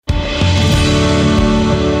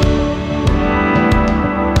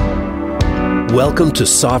Welcome to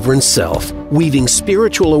Sovereign Self, weaving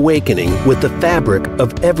spiritual awakening with the fabric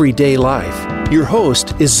of everyday life. Your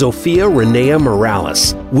host is Zofiarennea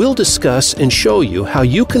Morales. We'll discuss and show you how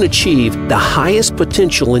you can achieve the highest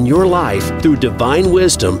potential in your life through divine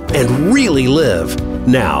wisdom and really live.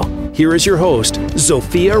 Now, here is your host,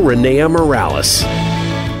 Zofiarennea Morales.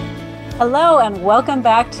 Hello, and welcome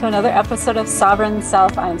back to another episode of Sovereign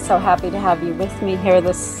Self. I'm so happy to have you with me here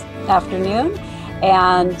this afternoon.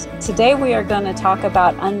 And today we are going to talk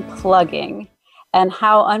about unplugging and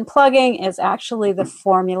how unplugging is actually the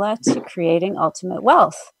formula to creating ultimate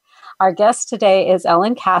wealth. Our guest today is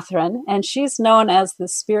Ellyn Catherine, and she's known as the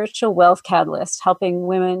spiritual wealth catalyst, helping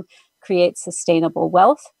women create sustainable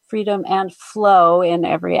wealth, freedom, and flow in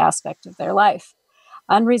every aspect of their life.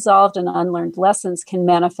 Unresolved and unlearned lessons can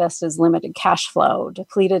manifest as limited cash flow,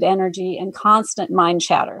 depleted energy, and constant mind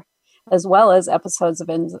chatter, as well as episodes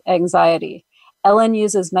of anxiety. Ellyn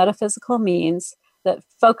uses metaphysical means that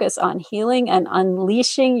focus on healing and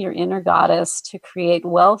unleashing your inner goddess to create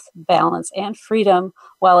wealth, balance, and freedom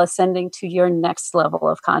while ascending to your next level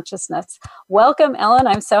of consciousness. Welcome, Ellyn.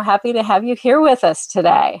 I'm so happy to have you here with us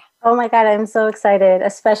today. Oh my God, I'm so excited,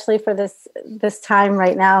 especially for this time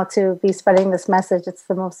right now to be spreading this message. It's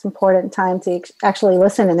the most important time to actually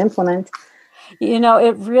listen and implement. You know,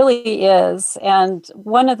 it really is. And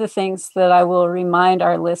one of the things that I will remind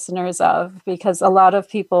our listeners of, because a lot of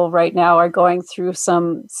people right now are going through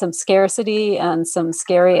some scarcity and some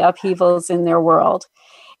scary upheavals in their world,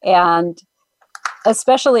 and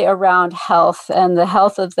especially around health and the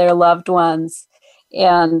health of their loved ones.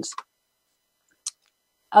 And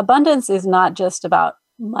abundance is not just about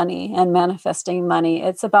money and manifesting money.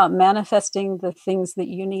 It's about manifesting the things that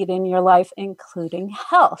you need in your life, including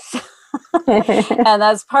health. And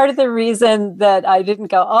that's part of the reason that I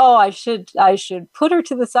didn't go, I should put her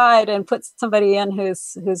to the side and put somebody in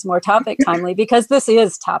who's more topic timely, because this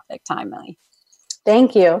is topic timely.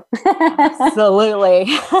 Thank you. Absolutely.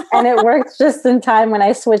 And it worked just in time when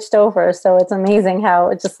I switched over. So it's amazing how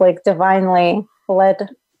it just like divinely led.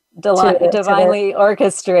 Divinely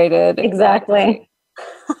orchestrated. Exactly.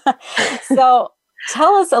 So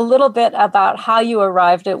tell us a little bit about how you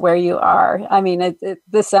arrived at where you are. I mean,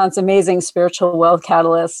 this sounds amazing, spiritual wealth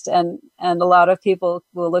catalyst. And a lot of people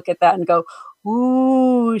will look at that and go,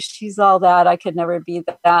 ooh, she's all that. I could never be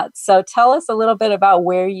that. So tell us a little bit about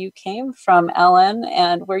where you came from, Ellyn,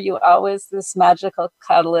 and were you always this magical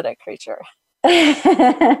catalytic creature?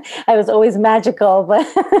 I was always magical, but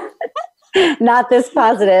not this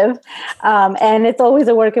positive. And it's always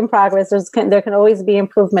a work in progress. There can always be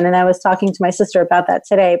improvement. And I was talking to my sister about that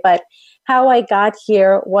today. But how I got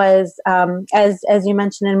here was, as you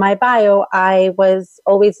mentioned in my bio, I was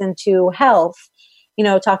always into health,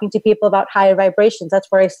 talking to people about higher vibrations. That's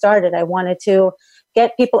where I started. I wanted to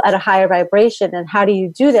get people at a higher vibration. And how do you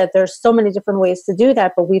do that? There's so many different ways to do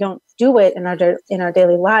that, but we don't do it in our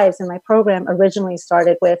daily lives. And my program originally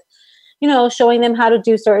started with showing them how to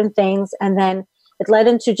do certain things. And then it led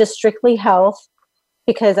into just strictly health,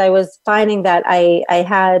 because I was finding that I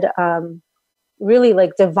had really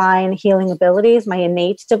like divine healing abilities, my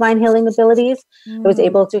innate divine healing abilities. I was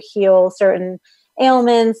able to heal certain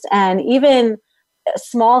ailments, and even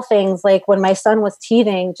small things like when my son was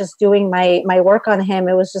teething, just doing my work on him,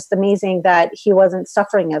 it was just amazing that he wasn't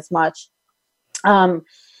suffering as much.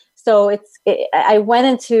 So I went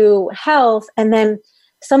into health, and then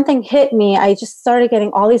something hit me. I just started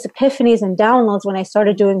getting all these epiphanies and downloads when I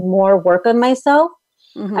started doing more work on myself.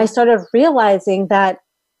 Mm-hmm. I started realizing that,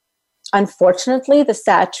 unfortunately, the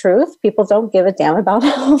sad truth, people don't give a damn about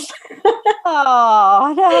health.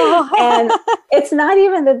 Oh, no. And it's not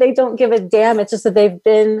even that they don't give a damn. It's just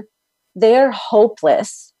that they're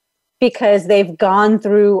hopeless because they've gone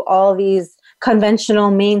through all these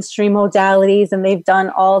conventional mainstream modalities, and they've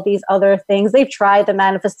done all these other things. They've tried the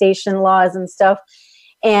manifestation laws and stuff.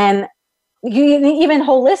 And even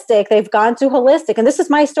holistic, they've gone to holistic. And this is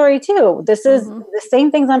my story too. This is the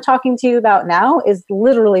same things I'm talking to you about now is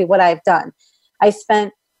literally what I've done. I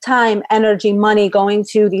spent time, energy, money going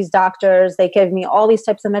to these doctors. They gave me all these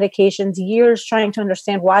types of medications, years trying to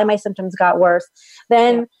understand why my symptoms got worse.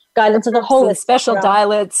 Then got into the holistic special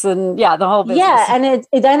diets and the whole business. Yeah. And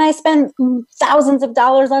then I spent thousands of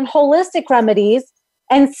dollars on holistic remedies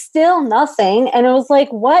and still nothing. And it was like,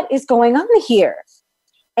 what is going on here?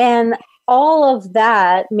 And all of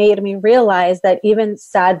that made me realize that, even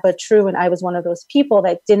sad but true, and I was one of those people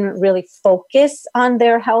that didn't really focus on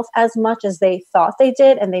their health as much as they thought they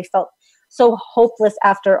did, and they felt so hopeless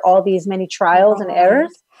after all these many trials and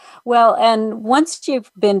errors. Well, and once you've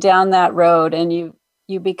been down that road and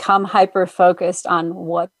you become hyper-focused on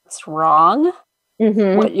what's wrong,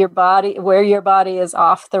 where your body is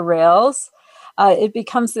off the rails, it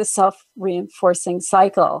becomes this self-reinforcing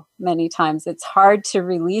cycle many times. It's hard to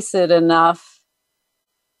release it enough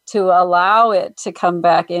to allow it to come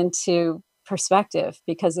back into perspective,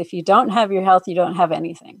 because if you don't have your health, you don't have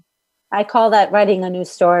anything. I call that writing a new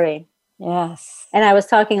story. Yes. And I was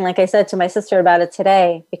talking, like I said, to my sister about it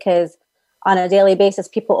today, because on a daily basis,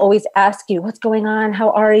 people always ask you, what's going on? How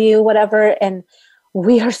are you? Whatever. And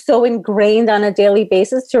we are so ingrained on a daily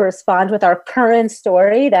basis to respond with our current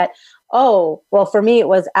story that, oh, well, for me, it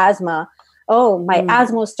was asthma. Oh, my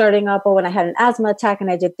asthma was starting up. Oh, when I had an asthma attack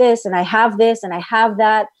and I did this and I have this and I have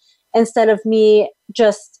that, instead of me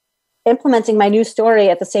just implementing my new story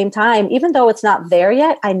at the same time, even though it's not there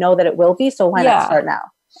yet, I know that it will be. So why not start now?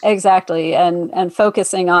 Exactly. And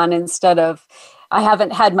focusing on, instead of, I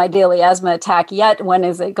haven't had my daily asthma attack yet, when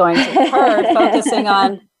is it going to occur? Focusing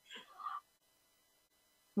on,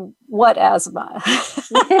 what asthma?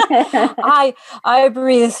 I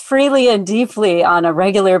breathe freely and deeply on a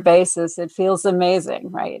regular basis. It feels amazing,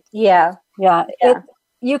 right? Yeah.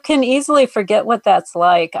 You can easily forget what that's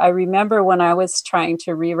like. I remember when I was trying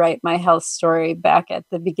to rewrite my health story back at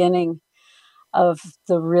the beginning of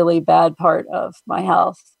the really bad part of my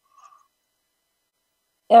health.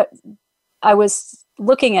 I was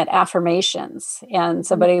looking at affirmations, and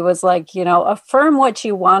somebody was like, affirm what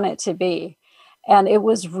you want it to be. And it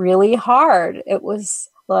was really hard. It was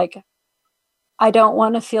like, I don't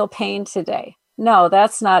want to feel pain today. No,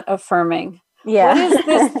 that's not affirming. Yeah. What is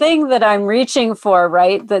this thing that I'm reaching for,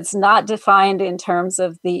 right? That's not defined in terms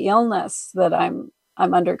of the illness that I'm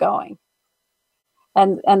undergoing.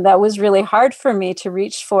 And that was really hard for me to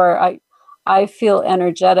reach for. I feel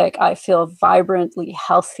energetic. I feel vibrantly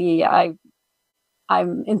healthy.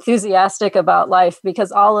 I'm enthusiastic about life,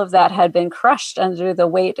 because all of that had been crushed under the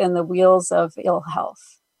weight and the wheels of ill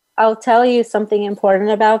health. I'll tell you something important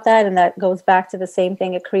about that, and that goes back to the same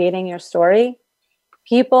thing of creating your story.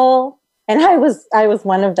 People, and I was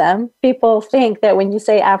one of them, people think that when you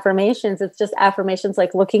say affirmations, it's just affirmations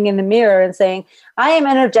like looking in the mirror and saying, I am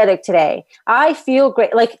energetic today. I feel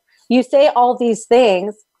great. Like, you say all these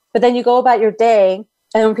things, but then you go about your day,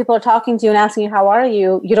 and when people are talking to you and asking you, how are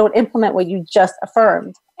you, you don't implement what you just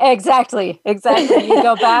affirmed. Exactly. You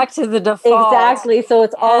go back to the default. Exactly. So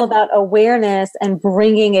it's all about awareness and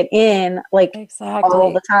bringing it in, like,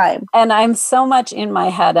 all the time. And I'm so much in my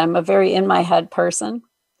head. I'm a very in my head person.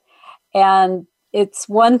 And it's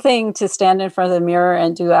one thing to stand in front of the mirror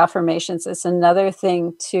and do affirmations. It's another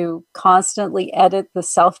thing to constantly edit the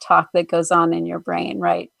self-talk that goes on in your brain,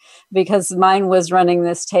 right? Because mine was running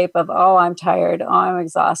this tape of, oh, I'm tired. Oh, I'm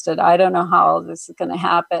exhausted. I don't know how all this is going to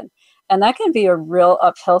happen. And that can be a real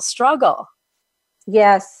uphill struggle.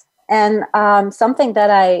 Yes. And something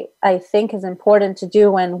that I think is important to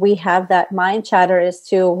do when we have that mind chatter is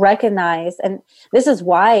to recognize, and this is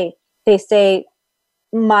why they say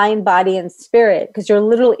mind, body, and spirit, because you're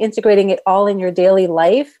literally integrating it all in your daily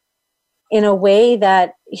life in a way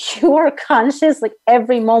that you are conscious, like,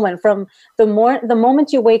 every moment, from the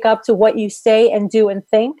moment you wake up to what you say and do and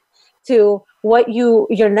think to what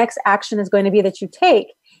your next action is going to be that you take.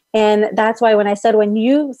 And that's why when I said, when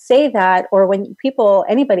you say that, or when people,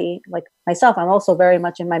 anybody like myself, I'm also very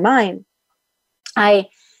much in my mind, I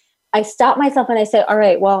stop myself and I say, all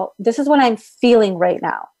right, well, this is what I'm feeling right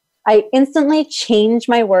now. I instantly change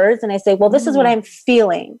my words and I say, well, this is what I'm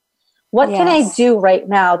feeling. What can I do right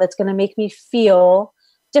now that's going to make me feel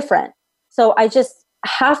different? So I just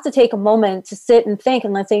have to take a moment to sit and think,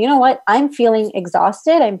 and let's say, you know what? I'm feeling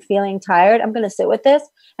exhausted. I'm feeling tired. I'm going to sit with this,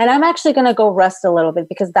 and I'm actually going to go rest a little bit,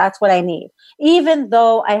 because that's what I need. Even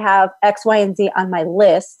though I have X, Y, and Z on my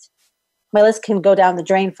list can go down the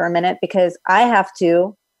drain for a minute, because I have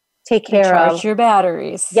to take care of Charge your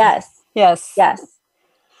batteries. Yes.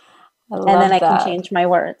 And then I can change my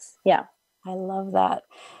words. Yeah. I love that.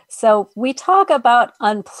 So we talk about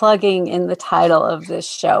unplugging in the title of this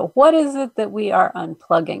show. What is it that we are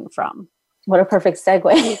unplugging from? What a perfect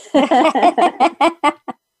segue.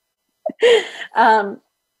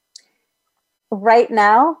 Right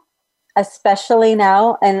now, especially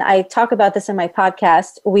now, and I talk about this in my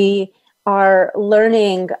podcast, we are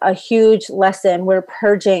learning a huge lesson. We're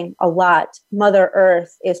purging a lot. Mother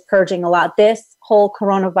Earth is purging a lot. This whole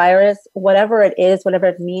coronavirus, whatever it is, whatever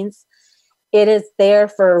it means, it is there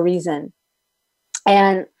for a reason.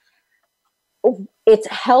 And it's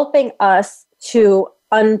helping us to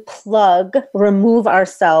unplug, remove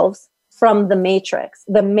ourselves from the matrix.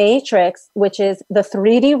 The matrix, which is the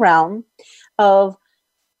 3D realm of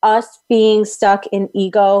us being stuck in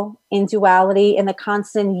ego, in duality, in the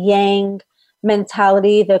constant yang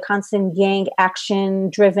mentality, the constant yang action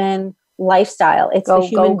driven lifestyle. It's the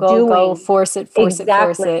human doing. Go, force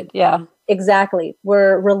it. Yeah. Exactly.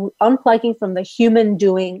 We're unplugging from the human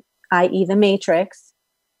doing, i.e. the matrix,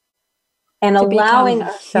 and to allowing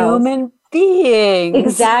ourselves human beings.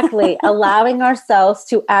 Exactly. Allowing ourselves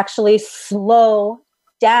to actually slow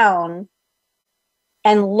down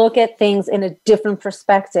and look at things in a different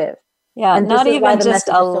perspective. Yeah, and not even just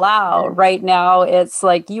allow. Right now, it's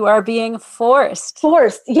like you are being forced.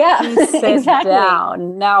 Yeah. To sit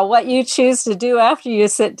down. Now, what you choose to do after you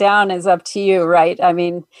sit down is up to you, right? I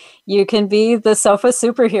mean, you can be the sofa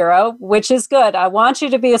superhero, which is good. I want you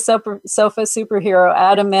to be a sofa superhero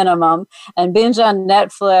at a minimum and binge on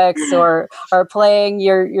Netflix or playing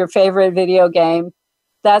your favorite video game.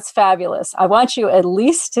 That's fabulous. I want you at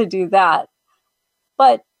least to do that.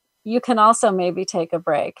 But you can also maybe take a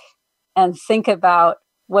break and think about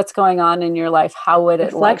what's going on in your life. How would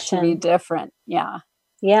it like to be different? Yeah.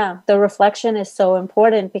 Yeah. The reflection is so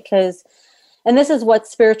important because, and this is what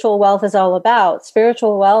spiritual wealth is all about.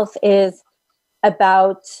 Spiritual wealth is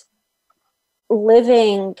about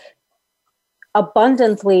living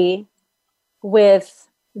abundantly with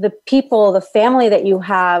the people, the family that you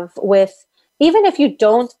have, with, even if you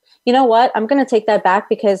don't, you know what? I'm going to take that back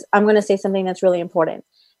because I'm going to say something that's really important.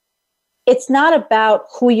 It's not about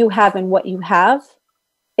who you have and what you have.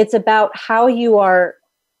 It's about how you are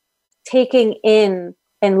taking in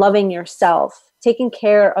and loving yourself, taking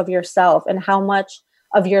care of yourself, and how much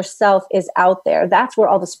of yourself is out there. That's where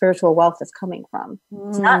all the spiritual wealth is coming from.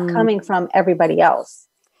 It's not coming from everybody else.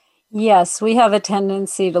 Yes, we have a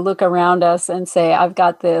tendency to look around us and say, I've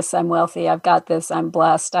got this, I'm wealthy, I've got this, I'm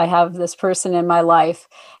blessed, I have this person in my life,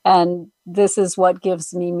 and this is what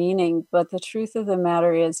gives me meaning. But the truth of the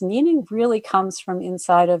matter is, meaning really comes from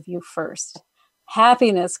inside of you first.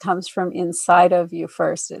 Happiness comes from inside of you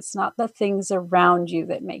first. It's not the things around you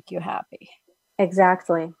that make you happy.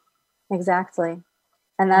 Exactly.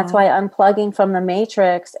 And that's why unplugging from the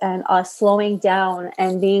matrix and us slowing down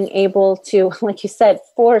and being able to, like you said,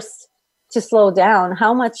 forced to slow down.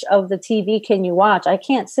 How much of the TV can you watch? I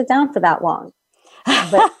can't sit down for that long.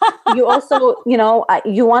 But you also,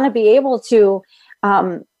 you want to be able to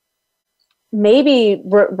maybe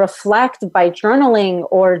reflect by journaling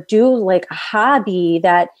or do like a hobby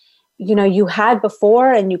that, you had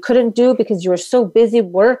before and you couldn't do because you were so busy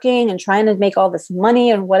working and trying to make all this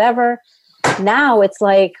money and whatever. Now it's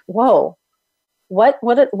like, whoa, what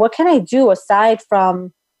can I do aside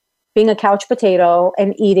from being a couch potato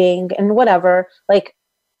and eating and whatever? Like,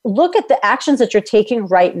 look at the actions that you're taking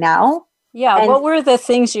right now. Yeah. What were the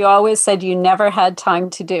things you always said you never had time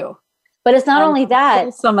to do? But it's not only that.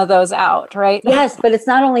 Pull some of those out, right? Yes, but it's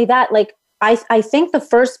not only that. Like, I think the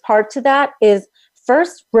first part to that is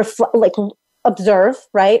first observe,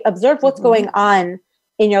 right? Observe what's going on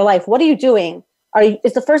in your life. What are you doing?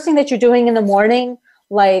 Is the first thing that you're doing in the morning,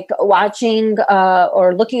 like watching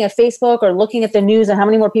or looking at Facebook or looking at the news and how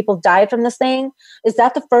many more people died from this thing? Is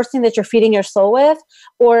that the first thing that you're feeding your soul with?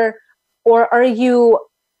 Or are you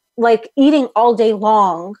like eating all day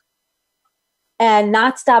long and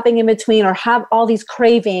not stopping in between, or have all these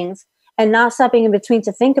cravings and not stopping in between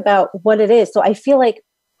to think about what it is? So I feel like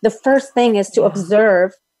the first thing is to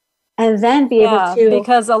observe and then be able to...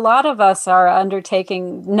 Because a lot of us are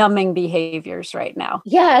undertaking numbing behaviors right now.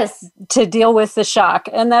 Yes. To deal with the shock.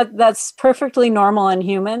 And that's perfectly normal and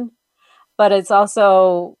human. But it's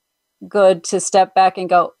also good to step back and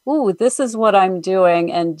go, ooh, this is what I'm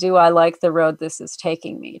doing. And do I like the road this is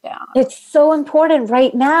taking me down? It's so important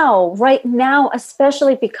right now,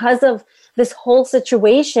 especially because of this whole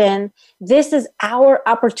situation. This is our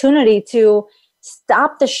opportunity to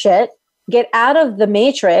stop the shit, get out of the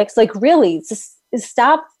matrix, like really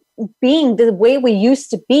stop being the way we used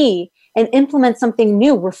to be and implement something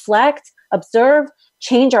new, reflect, observe,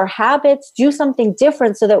 change our habits, do something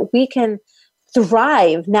different so that we can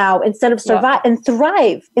thrive now instead of survive and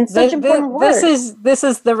thrive in such important words. This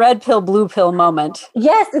is the red pill, blue pill moment.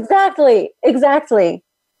 Yes, exactly.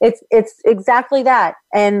 It's exactly that.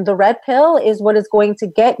 And the red pill is what is going to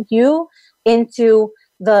get you into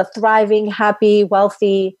the thriving, happy,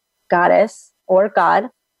 wealthy goddess or God,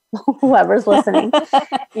 whoever's listening.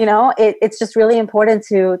 It's just really important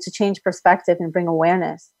to change perspective and bring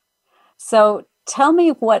awareness. So tell me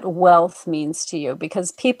what wealth means to you,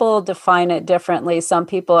 because people define it differently. Some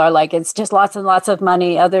people are like, it's just lots and lots of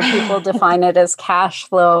money. Other people define it as cash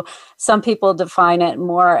flow. Some people define it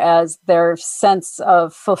more as their sense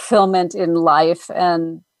of fulfillment in life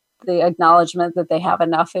and the acknowledgement that they have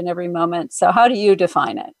enough in every moment. So how do you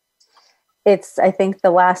define it? It's, I think,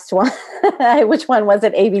 the last one. Which one was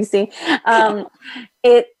it? ABC.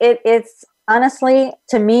 It's honestly,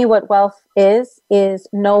 to me, what wealth is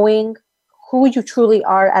knowing who you truly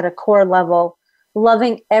are at a core level,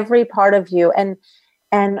 loving every part of you.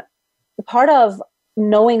 And part of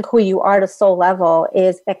knowing who you are at a soul level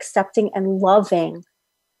is accepting and loving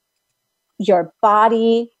your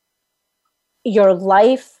body, your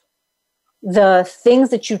life, the things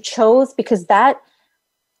that you chose, because that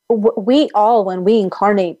we all, when we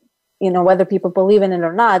incarnate, whether people believe in it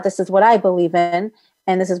or not, this is what I believe in,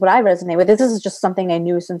 and this is what I resonate with. This is just something I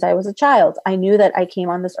knew since I was a child. I knew that I came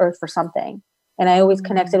on this earth for something, and I always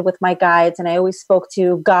connected with my guides, and I always spoke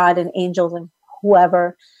to God and angels and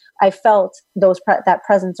whoever. I felt that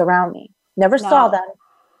presence around me. Never saw them.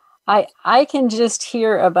 I can just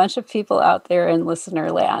hear a bunch of people out there in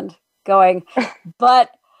listener land going, but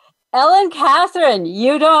Ellen Catherine,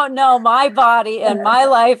 you don't know my body and my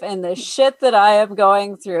life and the shit that I am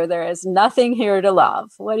going through. There is nothing here to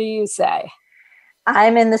love. What do you say?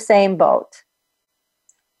 I'm in the same boat.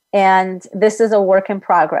 And this is a work in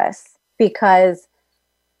progress, because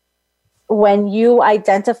when you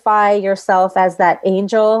identify yourself as that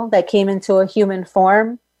angel that came into a human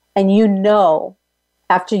form, and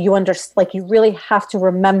after you understand, you really have to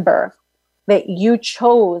remember that you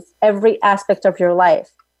chose every aspect of your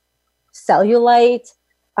life. Cellulite,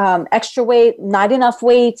 extra weight, not enough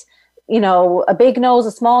weight, a big nose,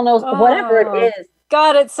 a small nose, whatever it is.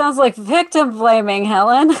 God, it sounds like victim blaming,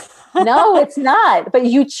 Helen. No, it's not. But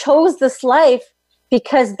you chose this life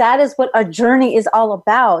because that is what a journey is all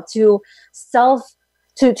about, to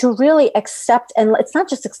really accept. And it's not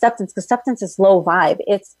just acceptance. Acceptance is low vibe.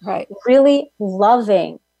 It's really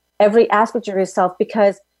loving every aspect of yourself,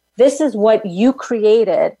 because this is what you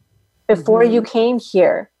created before you came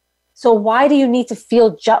here. So why do you need to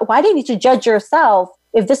why do you need to judge yourself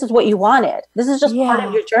if this is what you wanted? This is just part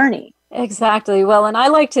of your journey. Exactly. Well, and I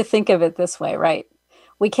like to think of it this way, right?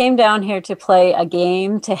 We came down here to play a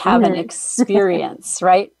game, to have an experience,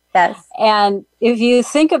 right? Yes. And if you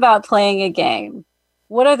think about playing a game,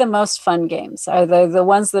 what are the most fun games? Are they the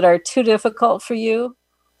ones that are too difficult for you?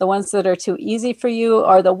 The ones that are too easy for you?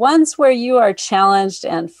 Or the ones where you are challenged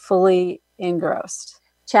and fully engrossed?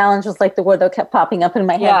 Challenge was like the word that kept popping up in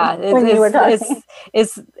my head when you were talking.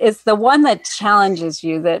 It's the one that challenges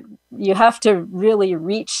you, that you have to really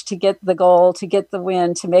reach to get the goal, to get the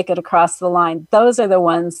win, to make it across the line. Those are the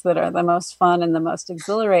ones that are the most fun and the most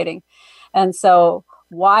exhilarating. And so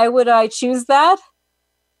why would I choose that?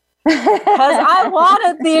 Because I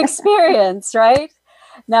wanted the experience, right?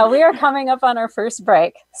 Now we are coming up on our first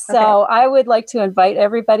break. So I would like to invite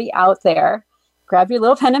everybody out there, grab your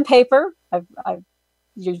little pen and paper.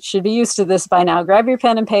 You should be used to this by now. Grab your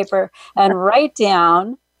pen and paper and write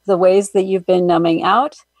down the ways that you've been numbing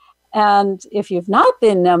out. And if you've not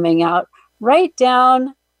been numbing out, write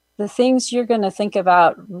down the things you're going to think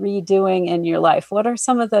about redoing in your life. What are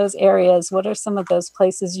some of those areas? What are some of those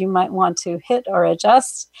places you might want to hit or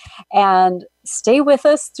adjust? And stay with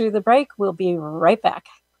us through the break. We'll be right back.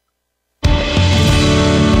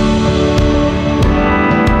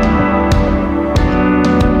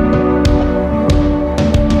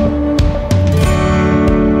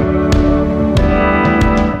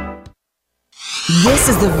 This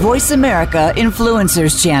is the Voice America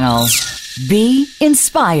Influencers Channel. Be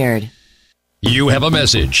inspired. You have a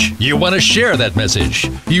message. You want to share that message.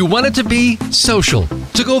 You want it to be social,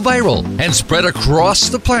 to go viral, and spread across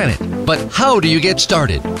the planet. But how do you get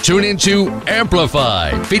started? Tune into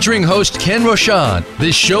Amplify, featuring host Ken Rochon.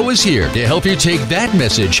 This show is here to help you take that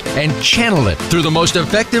message and channel it through the most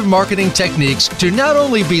effective marketing techniques to not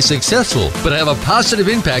only be successful, but have a positive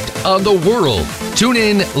impact on the world. Tune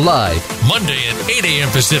in live Monday at 8 a.m.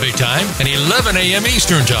 Pacific Time and 11 a.m.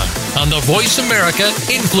 Eastern Time on the Voice America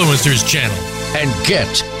Influencers Channel. and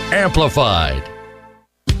get amplified.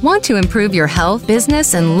 Want to improve your health,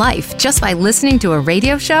 business, and life just by listening to a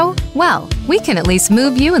radio show? Well, we can at least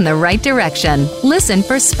move you in the right direction. Listen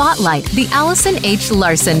for Spotlight, the Allison H.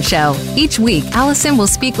 Larson Show. Each week, Allison will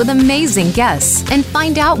speak with amazing guests and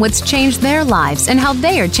find out what's changed their lives and how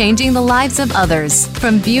they are changing the lives of others.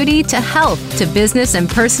 From beauty to health to business and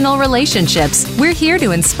personal relationships, we're here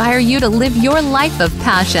to inspire you to live your life of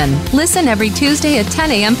passion. Listen every Tuesday at 10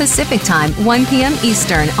 a.m. Pacific Time, 1 p.m.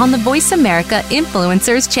 Eastern on the Voice America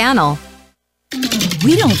Influencers Channel.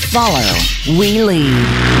 We don't follow, we lead.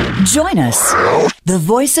 Join us, the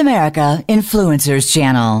Voice America Influencers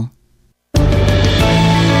Channel.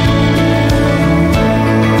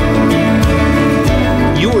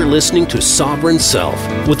 You are listening to Sovereign Self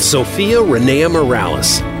with Zofiarennea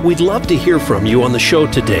Morales. We'd love to hear from you on the show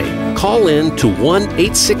today. Call in to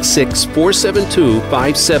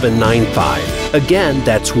 1-866-472-5795. Again,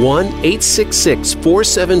 that's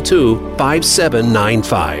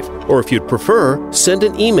 1-866-472-5795. Or if you'd prefer, send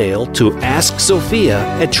an email to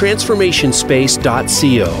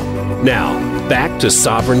asksophia@transformationspace.co. Now, back to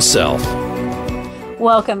Sovereign Self.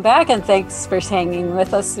 Welcome back, and thanks for hanging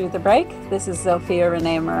with us through the break. This is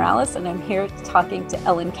Zofiarennea Morales, and I'm here talking to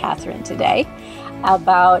Ellen Catherine today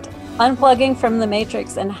about unplugging from the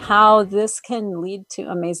matrix and how this can lead to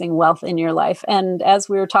amazing wealth in your life. And as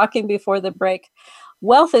we were talking before the break,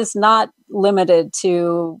 wealth is not limited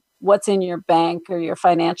to what's in your bank or your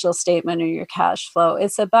financial statement or your cash flow.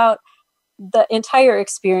 It's about the entire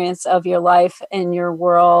experience of your life and your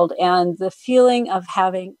world and the feeling of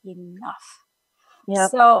having enough.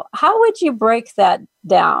 Yep. So how would you break that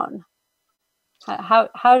down? How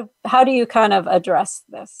do you kind of address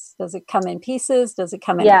this? Does it come in pieces? Does it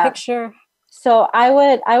come in a picture? So I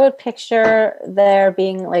would picture there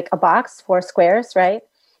being like a box, 4 squares, right?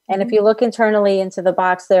 And if you look internally into the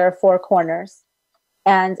box, there are 4 corners.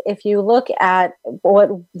 And if you look at what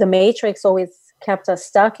the matrix always kept us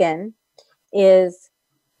stuck in is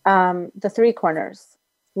the 3 corners: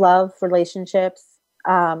 love, relationships,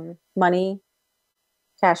 money,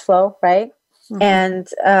 cash flow, right? And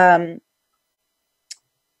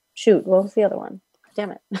shoot, what was the other one?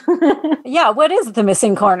 Damn it. Yeah, what is the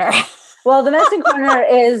missing corner? Well, the missing corner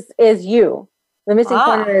is you. The missing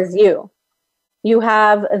corner is you. You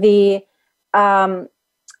have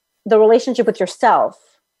the relationship with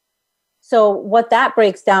yourself. So what that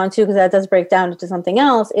breaks down to, because that does break down into something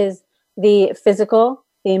else, is the physical,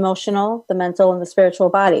 the emotional, the mental, and the spiritual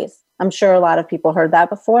bodies. I'm sure a lot of people heard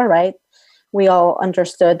that before, right? We all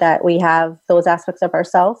understood that we have those aspects of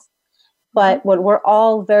ourselves. But what we're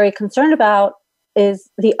all very concerned about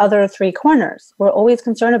is the other 3 corners. We're always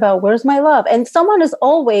concerned about, where's my love? And someone is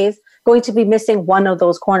always going to be missing one of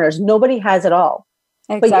those corners. Nobody has it all.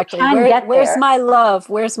 Exactly. Where's my love?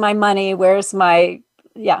 Where's my money? Where's my,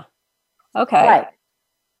 okay. Right.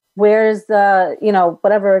 Where's the,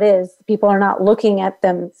 whatever it is, people are not looking at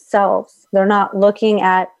themselves. They're looking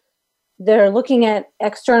at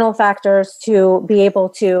external factors to be able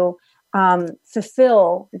to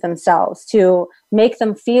fulfill themselves, to make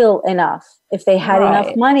them feel enough. If they had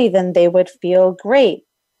enough money, then they would feel great.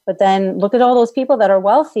 But then look at all those people that are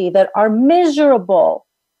wealthy that are miserable.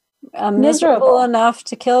 Miserable enough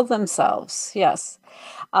to kill themselves. Yes.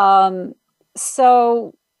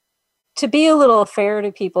 So to be a little fair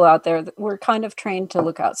to people out there, we're kind of trained to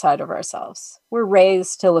look outside of ourselves. We're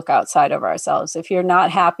raised to look outside of ourselves. If you're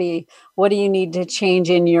not happy, what do you need to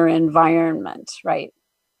change in your environment, right?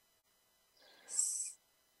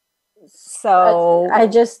 So I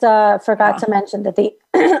just forgot to mention that the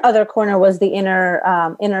other corner was the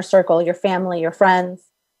inner circle, your family, your friends.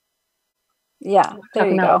 Yeah, there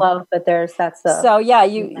you go. Love, but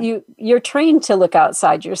you're trained to look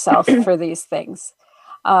outside yourself for these things.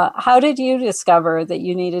 How did you discover that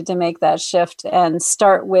you needed to make that shift and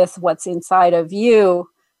start with what's inside of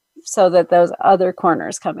you so that those other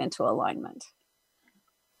corners come into alignment?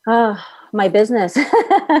 My business.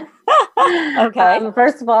 Okay.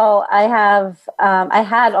 First of all, I had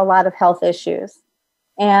a lot of health issues,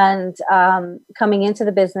 and coming into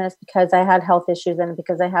the business, because I had health issues and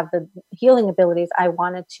because I have the healing abilities, I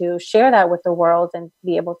wanted to share that with the world and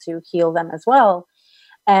be able to heal them as well.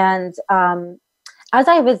 And as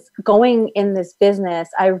I was going in this business,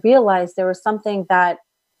 I realized there was something that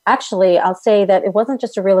actually, I'll say that it wasn't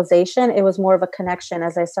just a realization, it was more of a connection.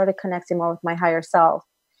 As I started connecting more with my higher self,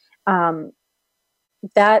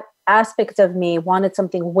 that aspect of me wanted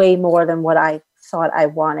something way more than what I thought I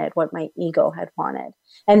wanted, what my ego had wanted.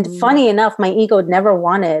 And funny enough, my ego never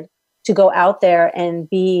wanted to go out there and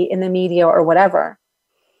be in the media or whatever.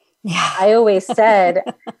 Yeah. I always said,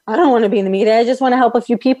 I don't want to be in the media. I just want to help a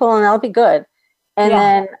few people and I'll be good. And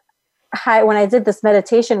then when I did this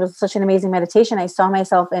meditation, it was such an amazing meditation. I saw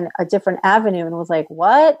myself in a different avenue and was like,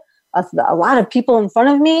 what? A lot of people in front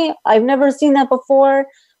of me? I've never seen that before.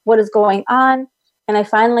 What is going on? And I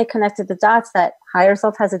finally connected the dots that higher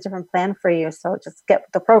self has a different plan for you. So just get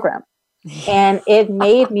with the program. And it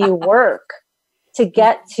made me work to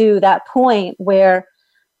get to that point where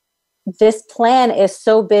this plan is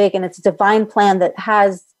so big and it's a divine plan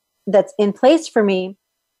that's in place for me.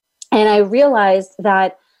 And I realized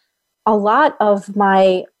that a lot of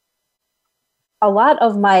my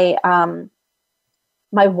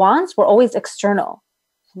wants were always external.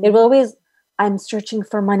 It was always, I'm searching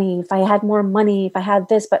for money. If I had more money, if I had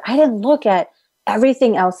this, but I didn't look at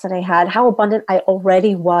everything else that I had, how abundant I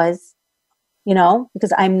already was,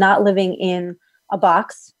 because I'm not living in a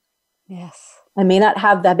box. Yes. I may not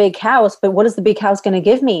have that big house, but what is the big house going to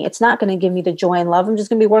give me? It's not going to give me the joy and love. I'm just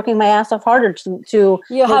going to be working my ass off harder to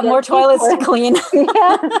you have more toilets to clean.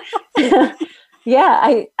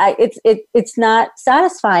 Yeah, it's not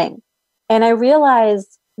satisfying. And I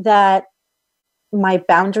realized that my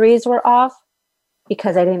boundaries were off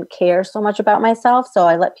because I didn't care so much about myself. So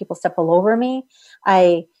I let people step all over me.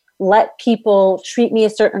 I let people treat me a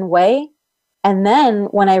certain way. And then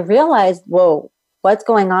when I realized, whoa, what's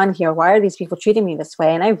going on here? Why are these people treating me this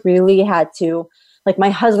way? And I really had to, like,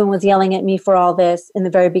 my husband was yelling at me for all this in the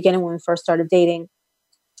very beginning when we first started dating.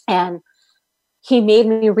 And he made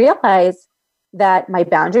me realize that my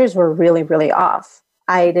boundaries were really, really off.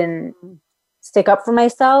 I didn't stick up for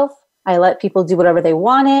myself. I let people do whatever they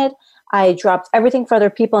wanted. I dropped everything for other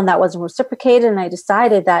people, and that wasn't reciprocated. And I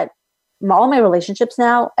decided that all my relationships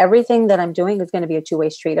now, everything that I'm doing is going to be a two-way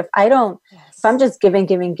street. If I'm just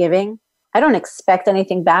giving, I don't expect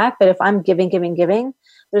anything back. But if I'm giving,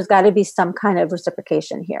 there's got to be some kind of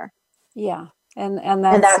reciprocation here. Yeah. And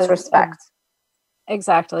that's respect.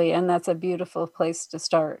 Exactly. And that's a beautiful place to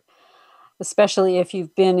start, especially if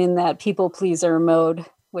you've been in that people pleaser mode,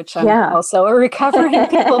 which I'm also a recovering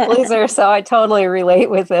people pleaser. So I totally relate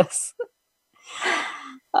with this.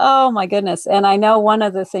 Oh my goodness. And I know one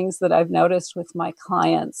of the things that I've noticed with my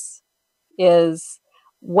clients is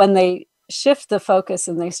when they shift the focus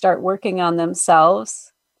and they start working on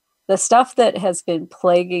themselves, the stuff that has been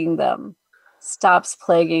plaguing them stops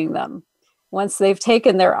plaguing them. Once they've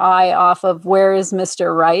taken their eye off of where is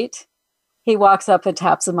Mr. Right, he walks up and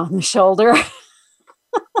taps them on the shoulder.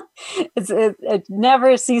 It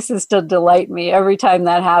never ceases to delight me every time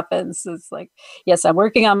that happens. It's like, yes, I'm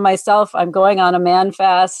working on myself. I'm going on a man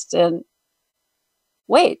fast. And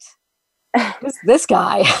wait, who's this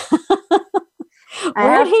guy?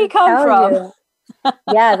 Where did he come from?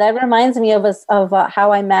 Yeah, that reminds me of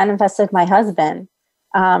how I manifested my husband.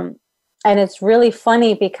 And it's really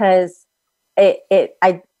funny because it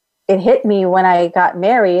hit me when I got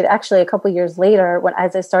married, actually a couple of years later,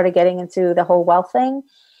 as I started getting into the whole wealth thing.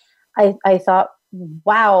 I thought,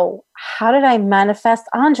 wow, how did I manifest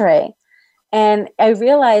Andre? And I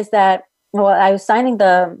realized that, I was signing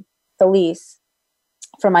the lease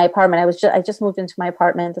for my apartment. I just moved into my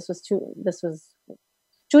apartment. This was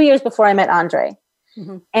 2 years before I met Andre.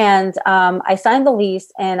 Mm-hmm. And I signed the lease,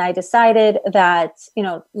 and I decided that,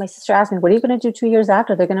 my sister asked me, what are you going to do 2 years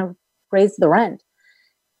after? They're going to raise the rent.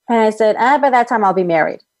 And I said, by that time I'll be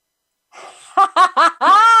married.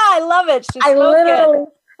 I love it.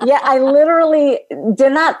 I literally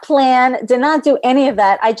did not plan, did not do any of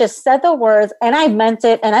that. I just said the words and I meant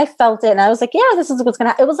it and I felt it. And I was like, yeah, this is what's going to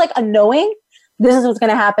happen. It was like a knowing, this is what's going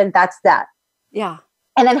to happen. That's that. Yeah.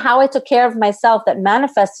 And then how I took care of myself that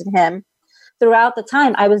manifested him throughout the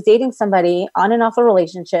time. I was dating somebody on and off a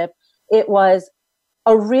relationship. It was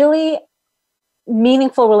a really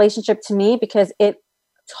meaningful relationship to me because it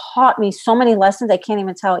taught me so many lessons I can't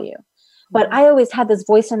even tell you. But I always had this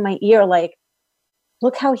voice in my ear like,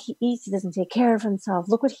 look how he eats. He doesn't take care of himself.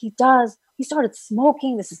 Look what he does. He started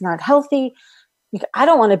smoking. This is not healthy. I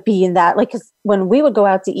don't want to be in that. Like, because when we would go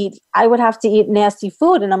out to eat, I would have to eat nasty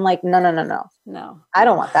food. And I'm like, no. I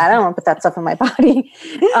don't want that. I don't want to put that stuff in my body.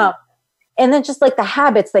 And then just like the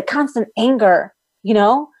habits, like constant anger,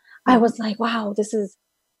 I was like, wow, this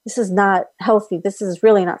is not healthy. This is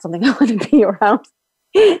really not something I want to be around.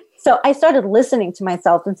 So I started listening to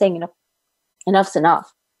myself and saying, enough's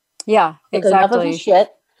enough. Yeah, exactly. Enough of this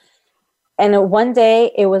shit. And one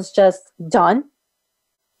day it was just done.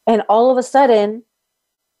 And all of a sudden,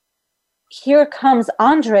 here comes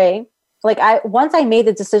Andre. Like once I made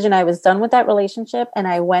the decision, I was done with that relationship. And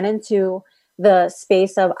I went into the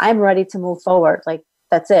space of, I'm ready to move forward. Like,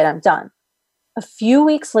 that's it. I'm done. A few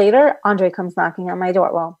weeks later, Andre comes knocking on my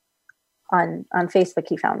door. Well, on Facebook,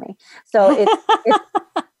 he found me. So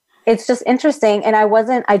it's just interesting. And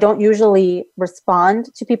I don't usually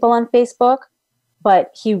respond to people on Facebook,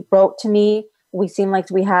 but he wrote to me. We seemed like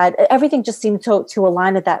everything just seemed to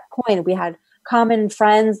align at that point. We had common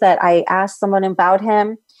friends that I asked someone about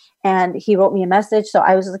him, and he wrote me a message. So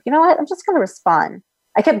I was like, you know what? I'm just going to respond.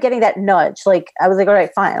 I kept getting that nudge. Like, I was like, all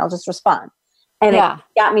right, fine. I'll just respond. And it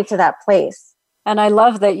got me to that place. And I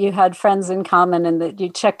love that you had friends in common and that you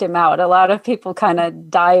checked him out. A lot of people kind of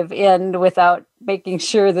dive in without making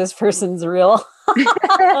sure this person's real.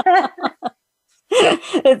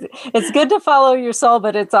 It's good to follow your soul,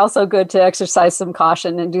 but it's also good to exercise some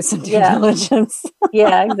caution and do some due diligence.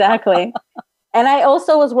 Yeah, exactly. And I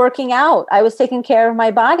also was working out. I was taking care of my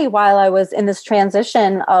body while I was in this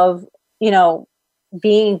transition of,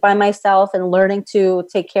 being by myself and learning to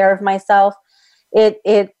take care of myself.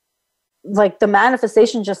 It like the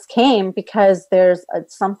manifestation just came because there's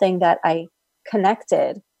something that I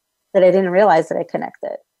connected that I didn't realize that I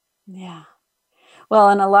connected. Yeah. Well,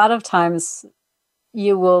 and a lot of times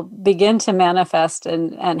you will begin to manifest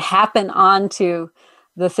and happen onto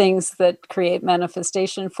the things that create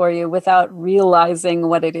manifestation for you without realizing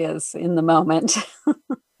what it is in the moment.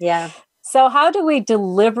 Yeah. So how do we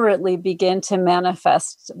deliberately begin to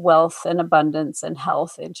manifest wealth and abundance and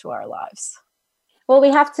health into our lives? Well, we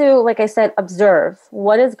have to, like I said, observe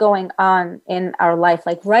what is going on in our life.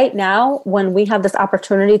 Like right now, when we have this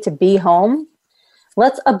opportunity to be home,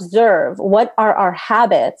 let's observe what are our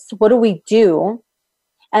habits? What do we do?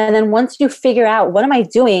 And then once you figure out what am I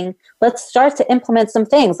doing, let's start to implement some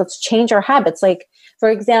things. Let's change our habits. Like, for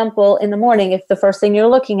example, in the morning, if the first thing you're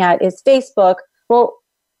looking at is Facebook, well,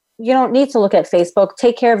 you don't need to look at Facebook.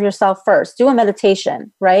 Take care of yourself first. Do a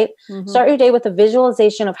meditation, right? Mm-hmm. Start your day with a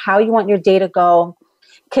visualization of how you want your day to go.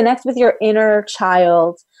 Connect with your inner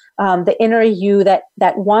child, the inner you that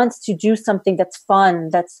wants to do something that's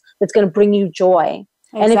fun, that's going to bring you joy.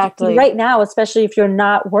 Exactly. And if, right now, especially if you're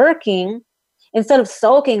not working, instead of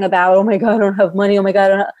sulking about, oh my God, I don't have money. Oh my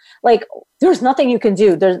God, like there's nothing you can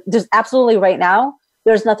do. There's absolutely right now,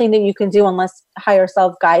 there's nothing that you can do unless higher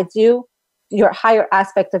self guides you. Your higher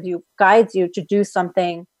aspect of you guides you to do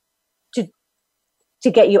something to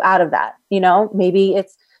get you out of that. You know, maybe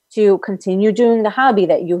it's to continue doing the hobby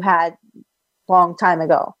that you had long time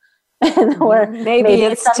ago. Or maybe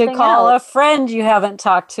it's to call a friend you haven't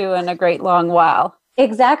talked to in a great long while.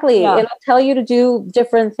 Exactly. Yeah. It'll tell you to do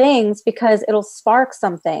different things because it'll spark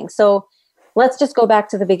something. So let's just go back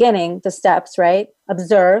to the beginning, the steps, right?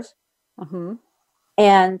 Observe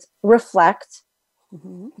and reflect.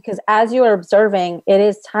 Because as you are observing, it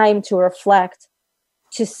is time to reflect,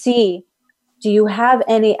 to see, do you have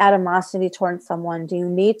any animosity towards someone? Do you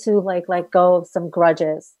need to let go of some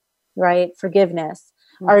grudges, right? Forgiveness.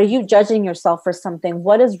 Are you judging yourself for something?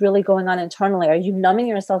 What is really going on internally? Are you numbing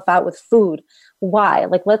yourself out with food? Why?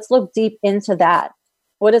 Let's look deep into that.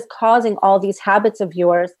 What is causing all these habits of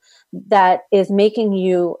yours that is making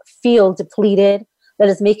you feel depleted, that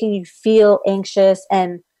is making you feel anxious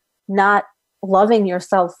and not loving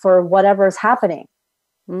yourself for whatever is happening?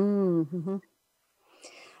 Mm-hmm.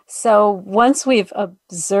 So once we've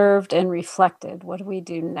observed and reflected, what do we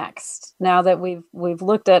do next? Now that we've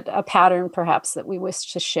looked at a pattern perhaps that we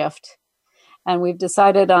wish to shift, and we've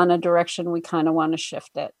decided on a direction we kind of want to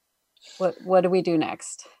shift it, what do we do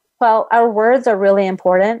next? Well, our words are really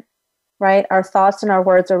important, right? Our thoughts and our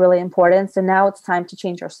words are really important. So now it's time to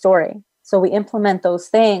change our story. So we implement those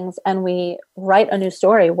things and we write a new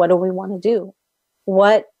story. What do we want to do?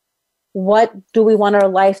 What do we want our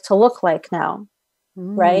life to look like now?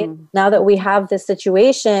 Right? Now that we have this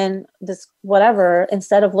situation, this whatever,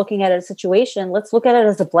 instead of looking at it as a situation, let's look at it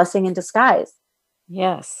as a blessing in disguise.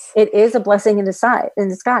 Yes. It is a blessing in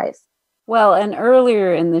disguise. Well, and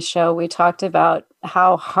earlier in the show, we talked about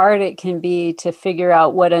how hard it can be to figure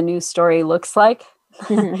out what a new story looks like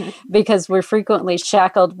because we're frequently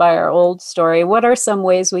shackled by our old story. What are some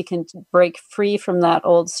ways we can break free from that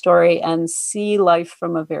old story and see life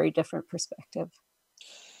from a very different perspective?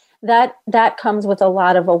 That comes with a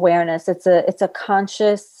lot of awareness. It's a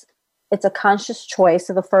conscious choice.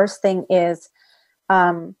 So the first thing is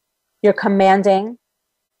you're commanding.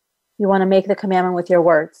 You want to make the commandment with your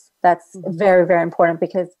words. That's very, very important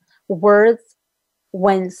because words,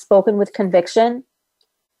 when spoken with conviction,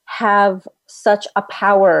 have such a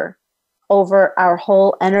power over our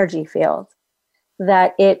whole energy field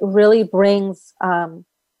that it really brings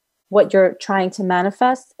what you're trying to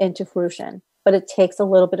manifest into fruition. But it takes a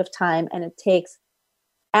little bit of time and it takes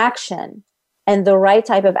action and the right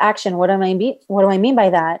type of action. What do I mean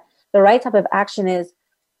by that? The right type of action is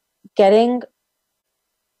getting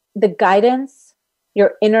the guidance,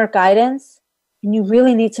 your inner guidance, and you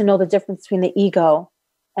really need to know the difference between the ego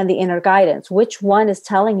and the inner guidance. Which one is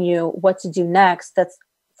telling you what to do next that's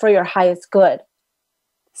for your highest good?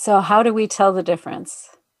 So how do we tell the difference?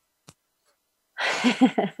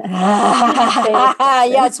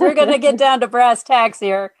 Yes, we're going to get down to brass tacks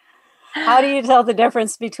here. How do you tell the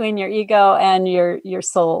difference between your ego and your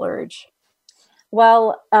soul urge?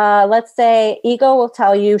 Well, let's say ego will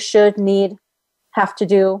tell you should, need, have to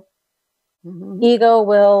do.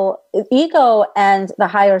 Ego and the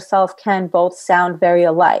higher self can both sound very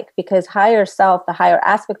alike because higher self, the higher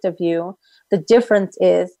aspect of you, the difference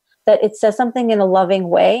is that it says something in a loving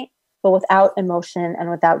way, but without emotion and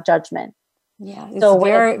without judgment. Yeah, it's so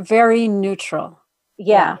very, very neutral.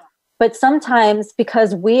 Yeah. But sometimes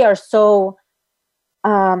because we are so,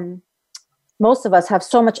 most of us have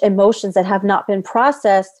so much emotions that have not been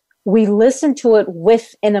processed, we listen to it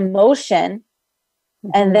with an emotion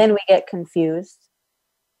and then we get confused.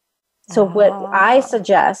 So what I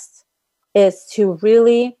suggest is to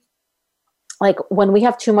really like when we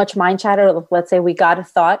have too much mind chatter, let's say we got a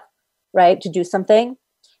thought, right, to do something,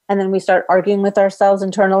 and then we start arguing with ourselves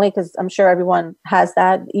internally, because I'm sure everyone has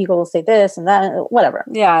that. The ego will say this and that, whatever.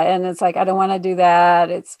 Yeah. And it's like, I don't want to do that.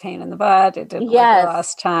 It's pain in the butt. It didn't work the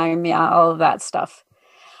last time. Yeah. All of that stuff.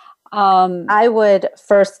 I would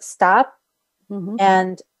first stop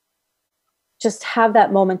and just have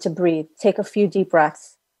that moment to breathe. Take a few deep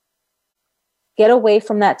breaths. Get away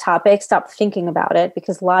from that topic. Stop thinking about it,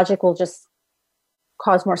 because logic will just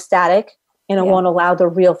cause more static and it won't allow the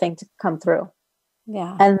real thing to come through.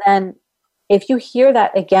 Yeah. And then if you hear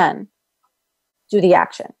that again, do the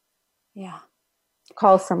action. Yeah.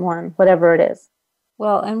 Call someone, whatever it is.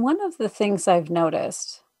 Well, and one of the things I've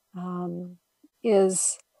noticed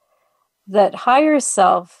is that higher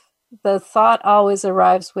self, the thought always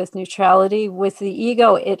arrives with neutrality. With the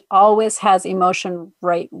ego, it always has emotion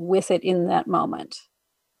right with it in that moment.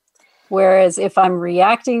 Whereas if I'm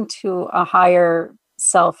reacting to a higher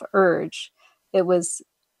self urge, it was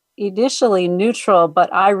initially neutral,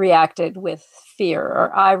 but I reacted with fear,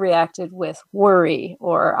 or I reacted with worry,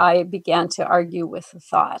 or I began to argue with the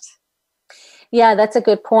thought. Yeah, that's a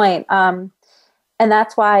good point. And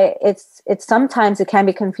that's why it's sometimes it can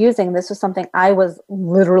be confusing. This was something I was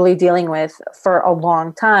literally dealing with for a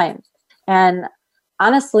long time. And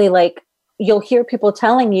honestly, like, you'll hear people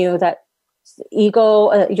telling you that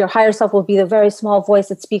ego, your higher self will be the very small voice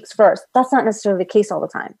that speaks first. That's not necessarily the case all the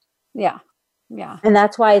time. Yeah. Yeah. And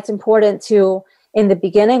that's why it's important to, in the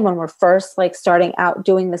beginning, when we're first like starting out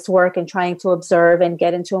doing this work and trying to observe and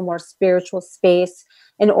get into a more spiritual space,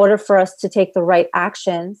 in order for us to take the right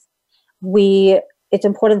actions, it's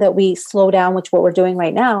important that we slow down, which what we're doing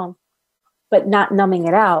right now, but not numbing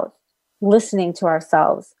it out, listening to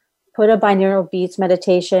ourselves, put a binaural beats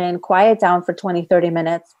meditation, quiet down for 20, 30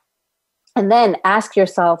 minutes, and then ask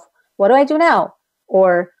yourself, what do I do now?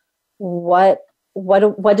 Or what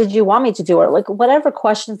did you want me to do? Or like whatever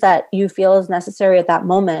questions that you feel is necessary at that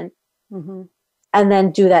moment, and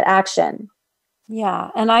then do that action.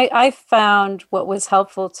 Yeah. And I found what was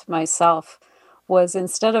helpful to myself was,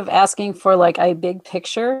 instead of asking for like a big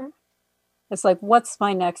picture, it's like, what's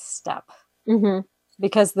my next step?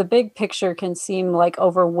 Because the big picture can seem like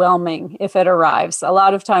overwhelming if it arrives. A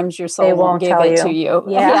lot of times your soul won't give it to you.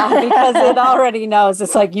 Yeah. Because it already knows.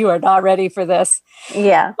 It's like, you are not ready for this.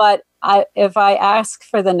 Yeah. But if I ask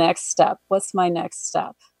for the next step, what's my next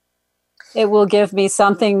step? It will give me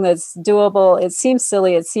something that's doable. It seems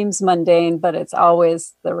silly. It seems mundane, but it's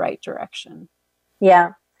always the right direction.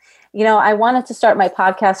 Yeah. You know, I wanted to start my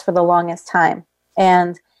podcast for the longest time.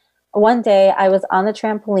 And one day I was on the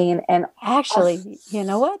trampoline and actually, you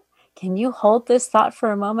know what? Can you hold this thought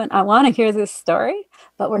for a moment? I want to hear this story,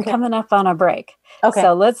 but we're coming up on a break. Okay.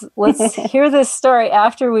 So let's hear this story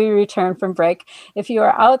after we return from break. If you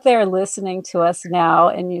are out there listening to us now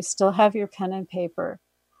and you still have your pen and paper,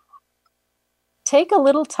 take a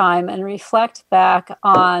little time and reflect back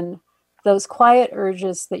on those quiet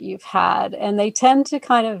urges that you've had. And they tend to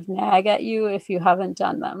kind of nag at you if you haven't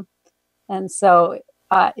done them. And so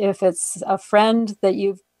if it's a friend that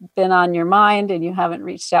you've been on your mind and you haven't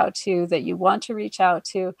reached out to, that you want to reach out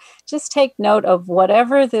to, just take note of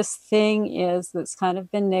whatever this thing is that's kind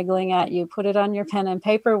of been niggling at you. Put it on your pen and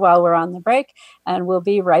paper while we're on the break, and we'll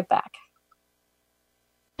be right back.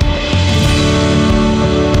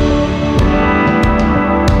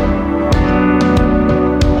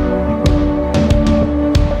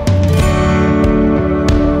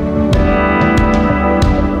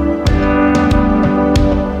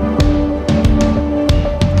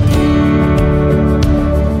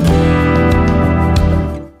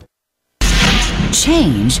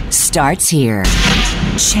 Change starts here.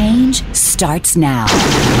 Change starts now.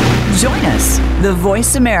 Join us, the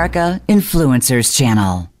Voice America Influencers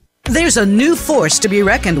Channel. There's a new force to be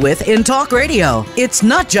reckoned with in talk radio. It's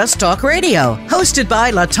not just talk radio. Hosted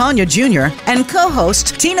by LaTanya Jr. and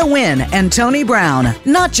co-hosts Tina Wynn and Tony Brown.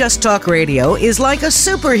 Not Just Talk Radio is like a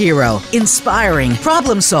superhero, inspiring,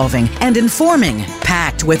 problem-solving, and informing.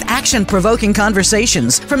 Packed with action-provoking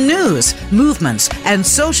conversations from news, movements, and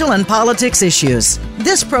social and politics issues.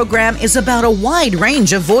 This program is about a wide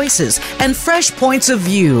range of voices and fresh points of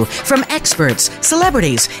view from experts,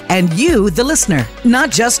 celebrities, and you, the listener.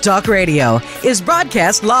 Not Just Talk Radio is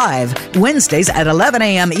broadcast live Wednesdays at 11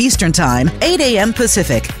 a.m. Eastern Time, 8 a.m.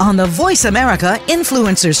 Pacific on the Voice America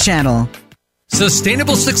Influencers Channel.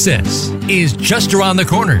 Sustainable success is just around the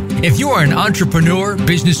corner. If you are an entrepreneur,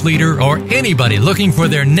 business leader, or anybody looking for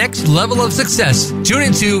their next level of success, tune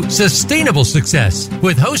into Sustainable Success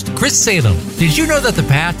with host Chris Salem. Did you know that the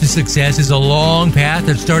path to success is a long path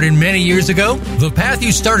that started many years ago? The path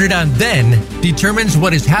you started on then determines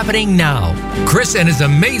what is happening now. Chris and his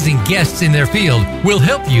amazing guests in their field will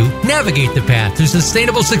help you navigate the path to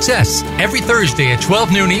sustainable success every Thursday at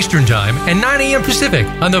 12 noon Eastern Time and 9 a.m. Pacific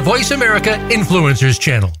on the Voice America Influencers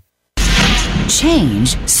channel.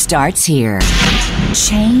 Change starts here.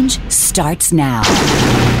 Change starts now.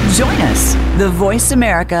 Join us, the Voice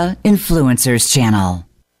America Influencers channel.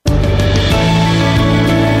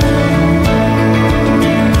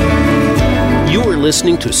 You are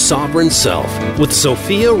listening to Sovereign Self with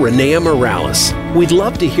Zofiarennea Morales. We'd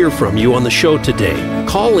love to hear from you on the show today.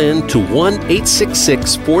 Call in to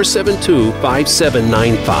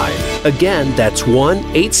 1-866-472-5795. Again, that's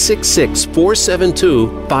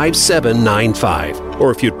 1-866-472-5795.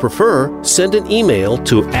 Or if you'd prefer, send an email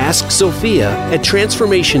to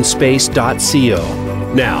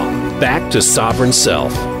asksophia@transformationspace.co. Now, back to Sovereign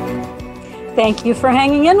Self. Thank you for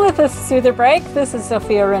hanging in with us through the break. This is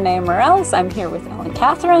Zofiarennea Morales. I'm here with Ellen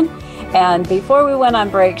Catherine. And before we went on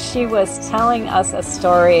break, she was telling us a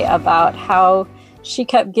story about how she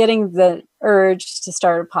kept getting the urge to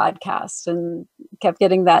start a podcast and kept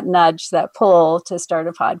getting that nudge, that pull to start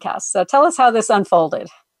a podcast. So tell us how this unfolded.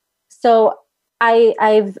 So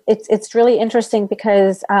it's really interesting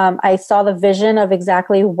because I saw the vision of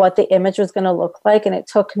exactly what the image was going to look like. And it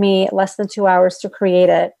took me less than 2 hours to create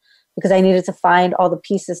it, because I needed to find all the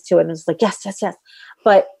pieces to it. And it was like, yes.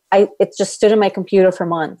 But it just stood in my computer for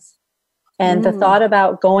months. And the thought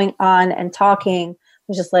about going on and talking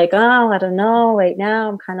was just like, oh, I don't know. Right now,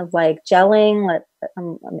 I'm kind of like gelling.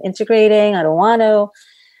 I'm integrating. I don't want to.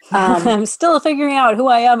 I'm still figuring out who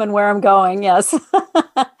I am and where I'm going. Yes.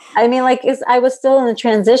 I mean, I was still in the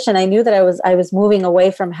transition. I knew that I was moving away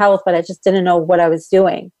from health, but I just didn't know what I was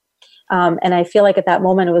doing. And I feel like at that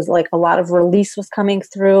moment, it was like a lot of release was coming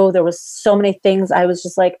through. There was so many things. I was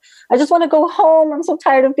just like, I just want to go home. I'm so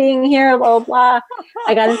tired of being here, blah, blah, blah.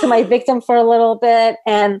 I got into my victim for a little bit.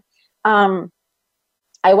 And I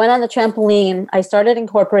went on the trampoline. I started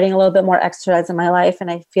incorporating a little bit more exercise in my life.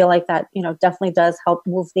 And I feel like that, definitely does help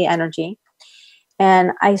move the energy.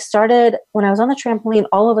 And I started, when I was on the trampoline,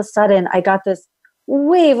 all of a sudden, I got this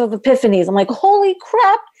wave of epiphanies. I'm like, holy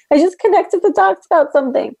crap, I just connected the dots about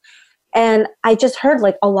something. And I just heard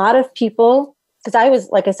like a lot of people, because I was,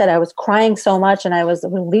 like I said, I was crying so much and I was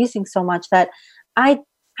releasing so much that I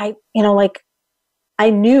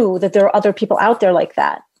knew that there were other people out there like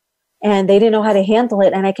that and they didn't know how to handle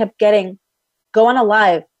it. And I kept getting, go on a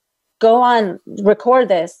live, go on, record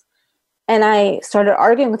this. And I started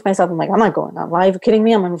arguing with myself. I'm like, I'm not going on live. Are you kidding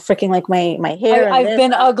me? I'm freaking like my hair. I've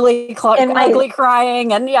been ugly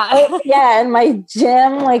crying and yeah. In my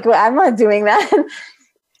gym, like I'm not doing that.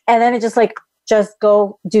 And then it just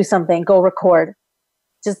go do something, go record,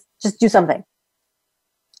 just do something.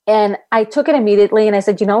 And I took it immediately and I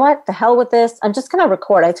said, you know what, the hell with this. I'm just going to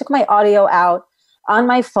record. I took my audio out on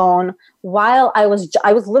my phone while I was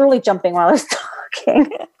literally jumping while I was talking.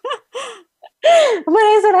 But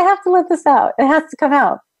I said, I have to let this out. It has to come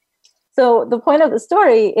out. So the point of the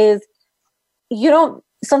story is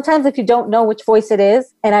sometimes if you don't know which voice it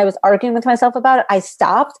is, and I was arguing with myself about it, I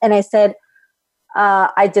stopped and I said,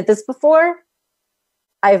 I did this before.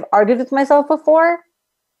 I've argued with myself before.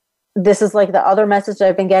 This is like the other message that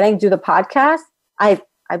I've been getting. Do the podcast. It's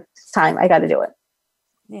time. I got to do it.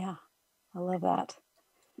 Yeah. I love that.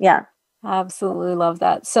 Yeah. I absolutely love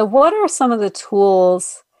that. So what are some of the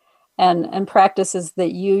tools and practices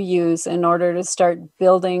that you use in order to start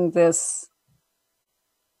building this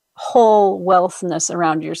whole wellness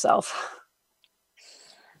around yourself?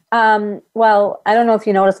 Well, I don't know if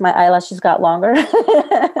you noticed my eyelashes got longer.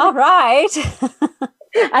 All right.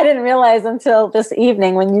 I didn't realize until this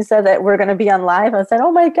evening when you said that we're going to be on live. I said,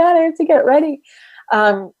 oh my God, I have to get ready.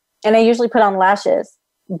 And I usually put on lashes.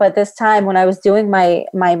 But this time when I was doing my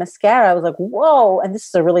mascara, I was like, whoa. And this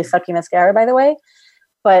is a really sucky mascara, by the way.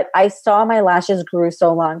 But I saw my lashes grew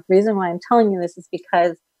so long. The reason why I'm telling you this is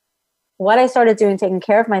because what I started doing, taking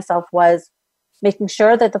care of myself, was making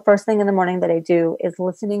sure that the first thing in the morning that I do is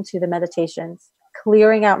listening to the meditations,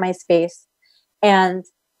 clearing out my space. And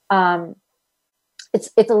it's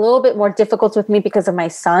a little bit more difficult with me because of my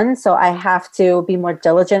son. So I have to be more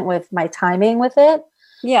diligent with my timing with it.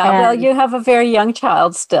 Yeah. Well, you have a very young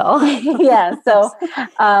child still. Yeah. So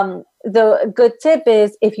the good tip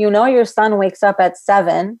is if you know your son wakes up at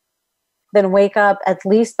 7, then wake up at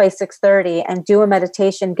least by 6:30 and do a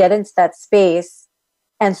meditation, get into that space.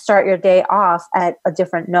 and start your day off at a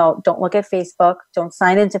different note. Don't look at Facebook. Don't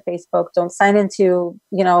sign into Facebook. Don't sign into,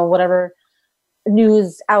 whatever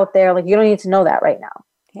news out there. Like, you don't need to know that right now.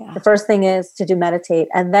 Yeah. The first thing is to meditate.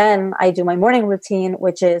 And then I do my morning routine,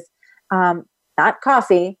 which is not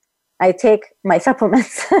coffee. I take my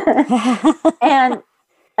supplements and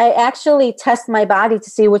I actually test my body to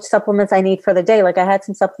see which supplements I need for the day. Like, I had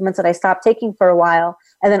some supplements that I stopped taking for a while.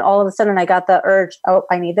 And then all of a sudden I got the urge, oh,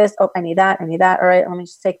 I need this. Oh, I need that. I need that. All right, let me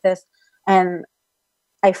just take this. And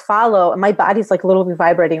I follow, and my body's like literally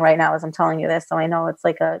vibrating right now as I'm telling you this. So I know it's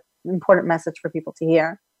like an important message for people to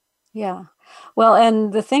hear. Yeah. Well,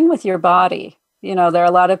 and the thing with your body, there are a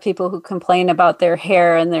lot of people who complain about their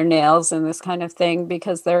hair and their nails and this kind of thing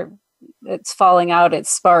because it's falling out, it's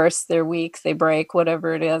sparse, they're weak, they break,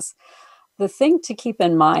 whatever it is. The thing to keep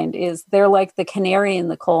in mind is they're like the canary in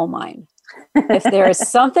the coal mine. If there is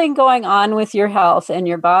something going on with your health and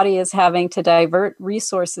your body is having to divert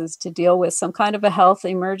resources to deal with some kind of a health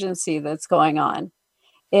emergency that's going on,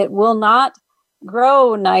 it will not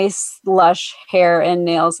grow nice, lush hair and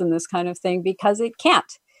nails and this kind of thing because it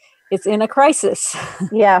can't. It's in a crisis.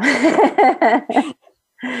 Yeah.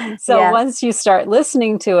 So yeah. Once you start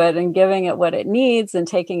listening to it and giving it what it needs and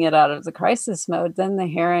taking it out of the crisis mode, then the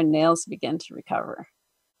hair and nails begin to recover.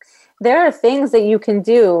 There are things that you can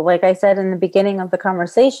do, like I said in the beginning of the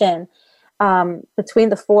conversation, between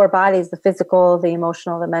the four bodies, the physical, the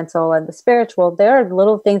emotional, the mental, and the spiritual. There are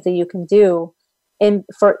little things that you can do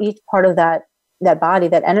for each part of that body,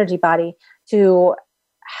 that energy body, to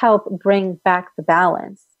help bring back the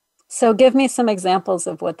balance. So give me some examples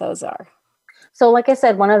of what those are. So like I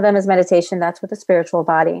said, one of them is meditation. That's with the spiritual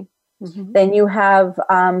body. Mm-hmm. Then you have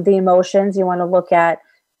the emotions. You want to look at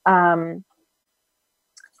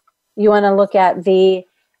the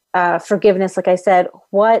forgiveness. Like I said,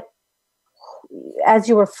 as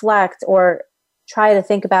you reflect or try to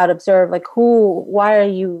think about, observe, like why are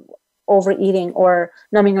you overeating or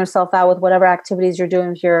numbing yourself out with whatever activities you're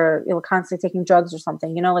doing? If you're constantly taking drugs or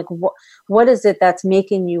something, like what is it that's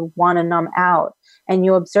making you want to numb out? And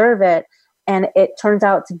you observe it. And it turns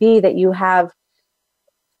out to be that you have,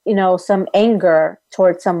 some anger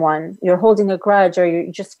towards someone. You're holding a grudge, or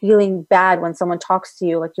you're just feeling bad when someone talks to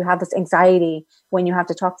you. Like, you have this anxiety when you have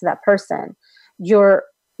to talk to that person.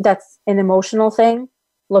 That's an emotional thing.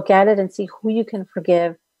 Look at it and see who you can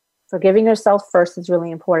forgive. Forgiving yourself first is really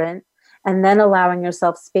important. And then allowing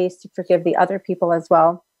yourself space to forgive the other people as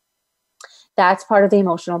well. That's part of the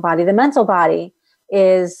emotional body. The mental body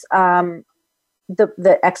is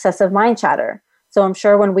the excessive mind chatter. So I'm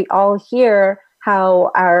sure when we all hear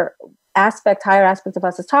how our higher aspect of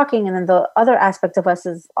us is talking, and then the other aspect of us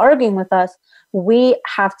is arguing with us, we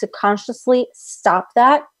have to consciously stop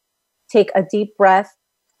that, take a deep breath.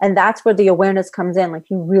 And that's where the awareness comes in. Like,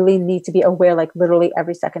 you really need to be aware, like literally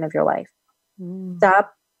every second of your life.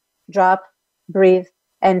 Stop, drop, breathe,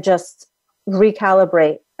 and just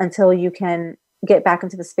recalibrate until you can get back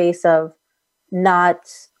into the space of not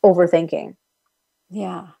overthinking.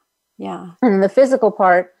 Yeah. Yeah. And the physical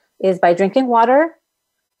part is by drinking water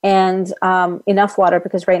and enough water,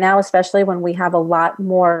 because right now, especially when we have a lot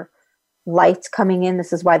more light coming in,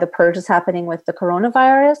 this is why the purge is happening with the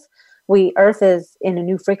coronavirus. Earth is in a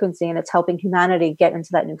new frequency, and it's helping humanity get into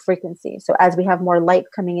that new frequency. So as we have more light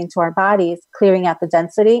coming into our bodies, clearing out the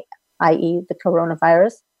density, i.e. the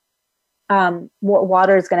coronavirus, more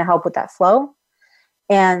water is going to help with that flow.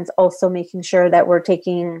 And also making sure that we're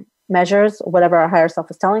taking measures, whatever our higher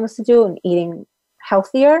self is telling us to do, and eating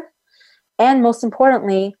healthier. And most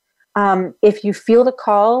importantly, if you feel the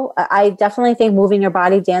call, I definitely think moving your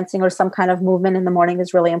body, dancing, or some kind of movement in the morning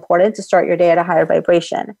is really important to start your day at a higher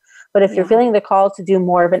vibration. But if you're feeling the call to do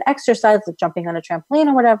more of an exercise, like jumping on a trampoline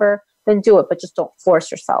or whatever, then do it, but just don't force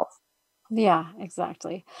yourself. Yeah,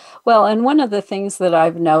 exactly. Well, and one of the things that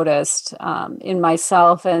I've noticed in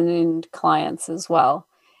myself and in clients as well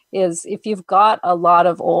is if you've got a lot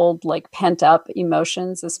of old, like pent up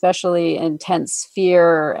emotions, especially intense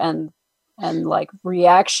fear and like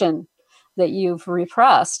reaction that you've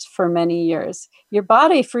repressed for many years, your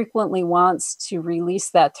body frequently wants to release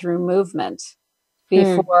that through movement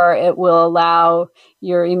before it will allow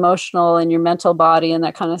your emotional and your mental body and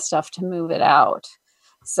that kind of stuff to move it out.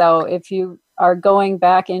 So if you are going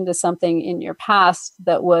back into something in your past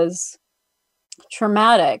that was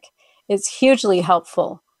traumatic, it's hugely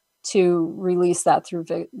helpful to release that through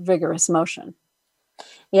vigorous motion.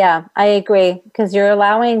 Yeah, I agree, because you're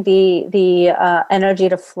allowing the energy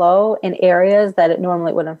to flow in areas that it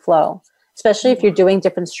normally wouldn't flow, especially if you're doing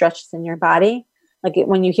different stretches in your body. Like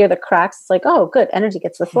when you hear the cracks, it's like, oh, good, energy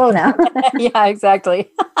gets to flow now. Yeah,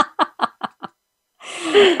 exactly.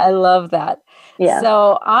 I love that. Yeah.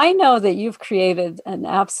 So I know that you've created an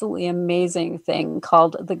absolutely amazing thing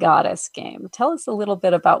called the Goddess Game. Tell us a little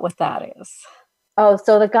bit about what that is. Oh,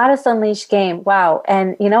 so the Goddess Unleashed game. Wow.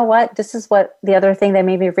 And you know what? This is what the other thing that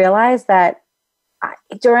made me realize that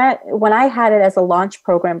when I had it as a launch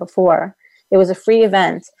program before, it was a free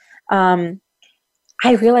event. I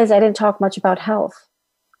realized I didn't talk much about health.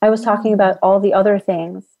 I was talking about all the other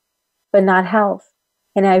things, but not health.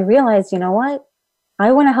 And I realized, you know what?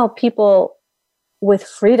 I want to help people with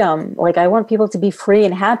freedom. Like, I want people to be free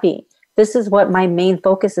and happy. This is what my main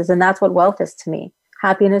focus is. And that's what wealth is to me.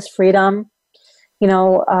 Happiness, freedom,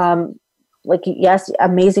 yes,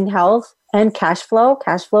 amazing health and cash flow.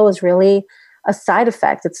 Cash flow is really a side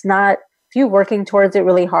effect. It's not, if you're working towards it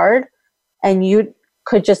really hard and you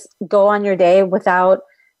could just go on your day without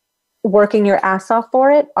working your ass off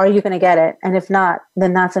for it, are you going to get it? And if not,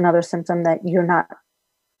 then that's another symptom that you're not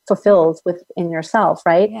fulfilled within yourself,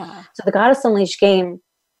 right? Yeah. So the Goddess Unleashed game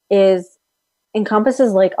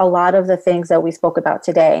encompasses like a lot of the things that we spoke about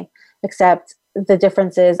today, except the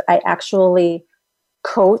difference is I actually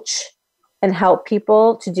coach and help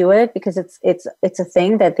people to do it because it's a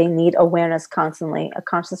thing that they need awareness constantly, a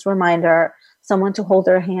conscious reminder, someone to hold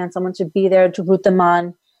their hand, someone to be there to root them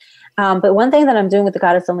on. But one thing that I'm doing with the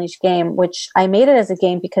Goddess Unleashed game, which I made it as a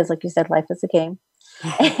game because, like you said, life is a game.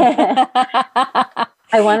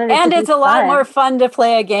 I wanted it and to it's be a lot fun. more fun to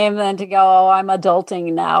play a game than to go, oh, I'm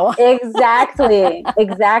adulting now. Exactly.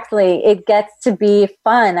 It gets to be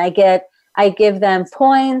fun. I give them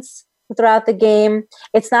points throughout the game.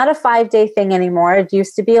 It's not a 5-day thing anymore. It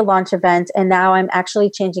used to be a launch event, and now I'm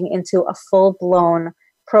actually changing into a full-blown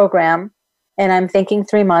program. And I'm thinking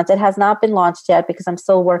 3 months. It has not been launched yet because I'm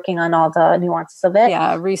still working on all the nuances of it.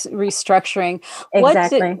 Yeah, restructuring.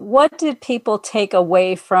 Exactly. What did people take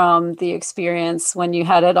away from the experience when you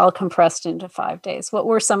had it all compressed into 5 days? What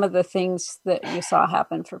were some of the things that you saw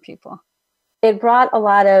happen for people? It brought a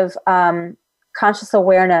lot of conscious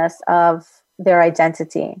awareness of their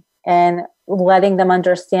identity and letting them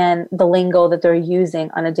understand the lingo that they're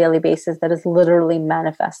using on a daily basis that is literally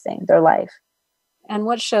manifesting their life. And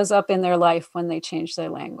what shows up in their life when they change their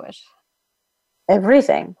language?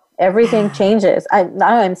 Everything changes.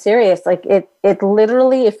 I'm serious. Like it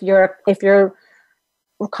literally, if you're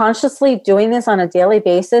consciously doing this on a daily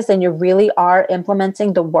basis and you really are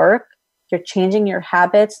implementing the work, you're changing your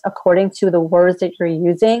habits according to the words that you're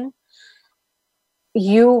using,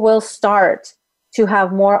 you will start to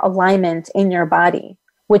have more alignment in your body,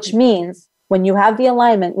 which means when you have the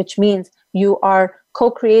alignment, which means you are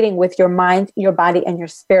co-creating with your mind, your body, and your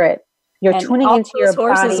spirit. You're tuning into your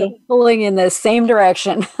body. Are pulling in the same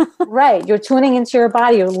direction. Right. You're tuning into your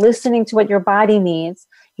body. You're listening to what your body needs.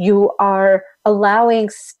 You are allowing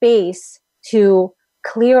space to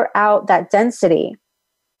clear out that density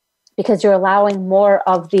because you're allowing more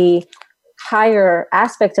of the higher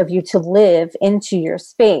aspect of you to live into your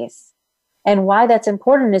space. And why that's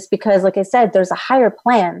important is because, like I said, there's a higher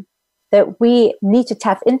plan that we need to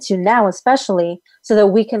tap into now, especially so that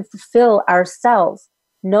we can fulfill ourselves,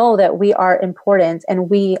 know that we are important and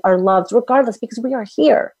we are loved regardless because we are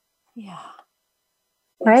here. Yeah,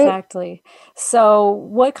 right? Exactly. So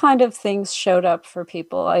what kind of things showed up for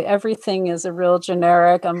people? Everything is a real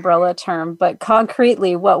generic umbrella term, but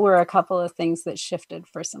concretely, what were a couple of things that shifted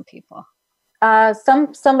for some people?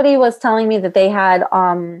 Somebody was telling me that they had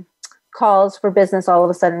calls for business all of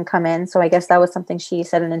a sudden come in. So I guess that was something she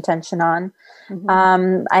set an intention on.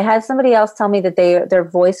 Mm-hmm. I had somebody else tell me that their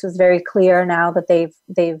voice was very clear now that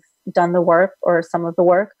they've done the work or some of the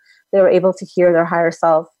work. They were able to hear their higher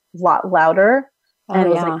self a lot louder, and it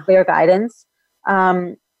was like clear guidance.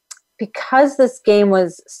 Because this game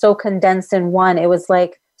was so condensed in one, it was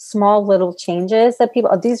like small little changes that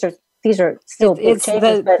people. These are still big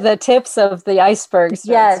changes. The tips of the iceberg.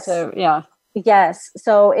 Yes. So, yeah. Yes.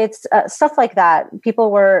 So it's stuff like that.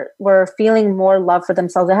 People were feeling more love for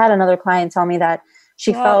themselves. I had another client tell me that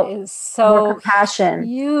she felt more compassion.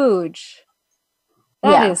 Huge.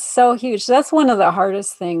 That is so huge. That's one of the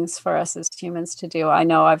hardest things for us as humans to do. I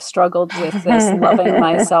know I've struggled with this loving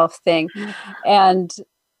myself thing. And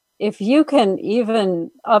if you can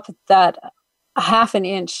even up that a half an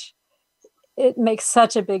inch, it makes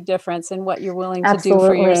such a big difference in what you're willing to do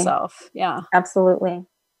for yourself. Yeah. Absolutely.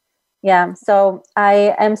 Yeah. So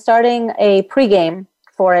I am starting a pregame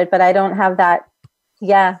for it, but I don't have that.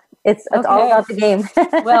 Yeah. It's all about the game.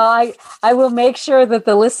 Well, I will make sure that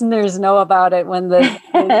the listeners know about it when the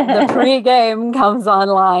pregame comes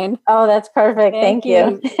online. Oh, that's perfect. Thank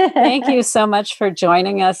you. Thank you so much for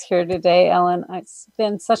joining us here today, Ellyn. It's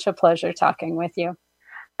been such a pleasure talking with you.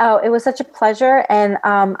 Oh, it was such a pleasure. And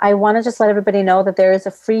I want to just let everybody know that there is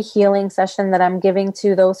a free healing session that I'm giving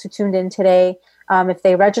to those who tuned in today. If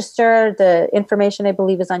they register, the information, I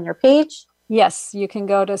believe, is on your page. Yes, you can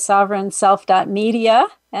go to sovereignself.media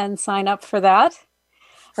and sign up for that.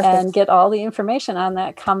 Perfect. And get all the information on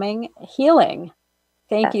that coming healing.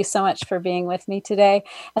 Thank you so much for being with me today.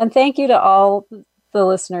 And thank you to all the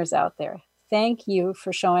listeners out there. Thank you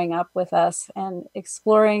for showing up with us and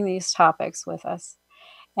exploring these topics with us.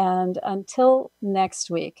 And until next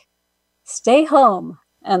week, stay home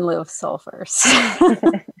and live soul first.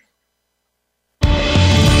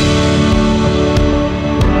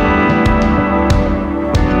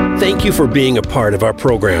 Thank you for being a part of our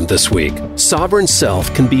program this week. Sovereign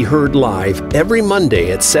Self can be heard live every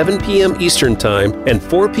Monday at 7 p.m. Eastern Time and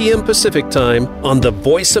 4 p.m. Pacific Time on the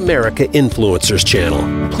Voice America Influencers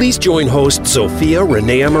channel. Please join host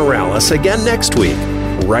Zofiarennea Morales again next week,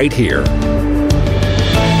 right here.